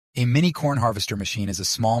A mini corn harvester machine is a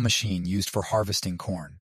small machine used for harvesting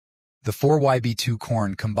corn. The 4YB2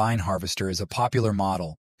 corn combine harvester is a popular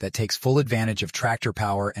model that takes full advantage of tractor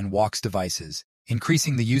power and walks devices,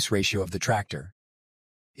 increasing the use ratio of the tractor.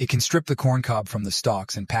 It can strip the corn cob from the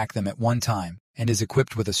stalks and pack them at one time, and is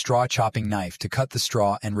equipped with a straw chopping knife to cut the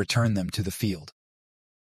straw and return them to the field.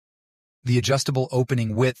 The adjustable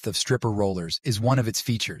opening width of stripper rollers is one of its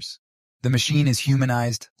features. The machine is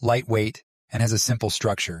humanized, lightweight, and has a simple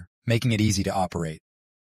structure, making it easy to operate.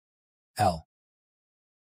 L.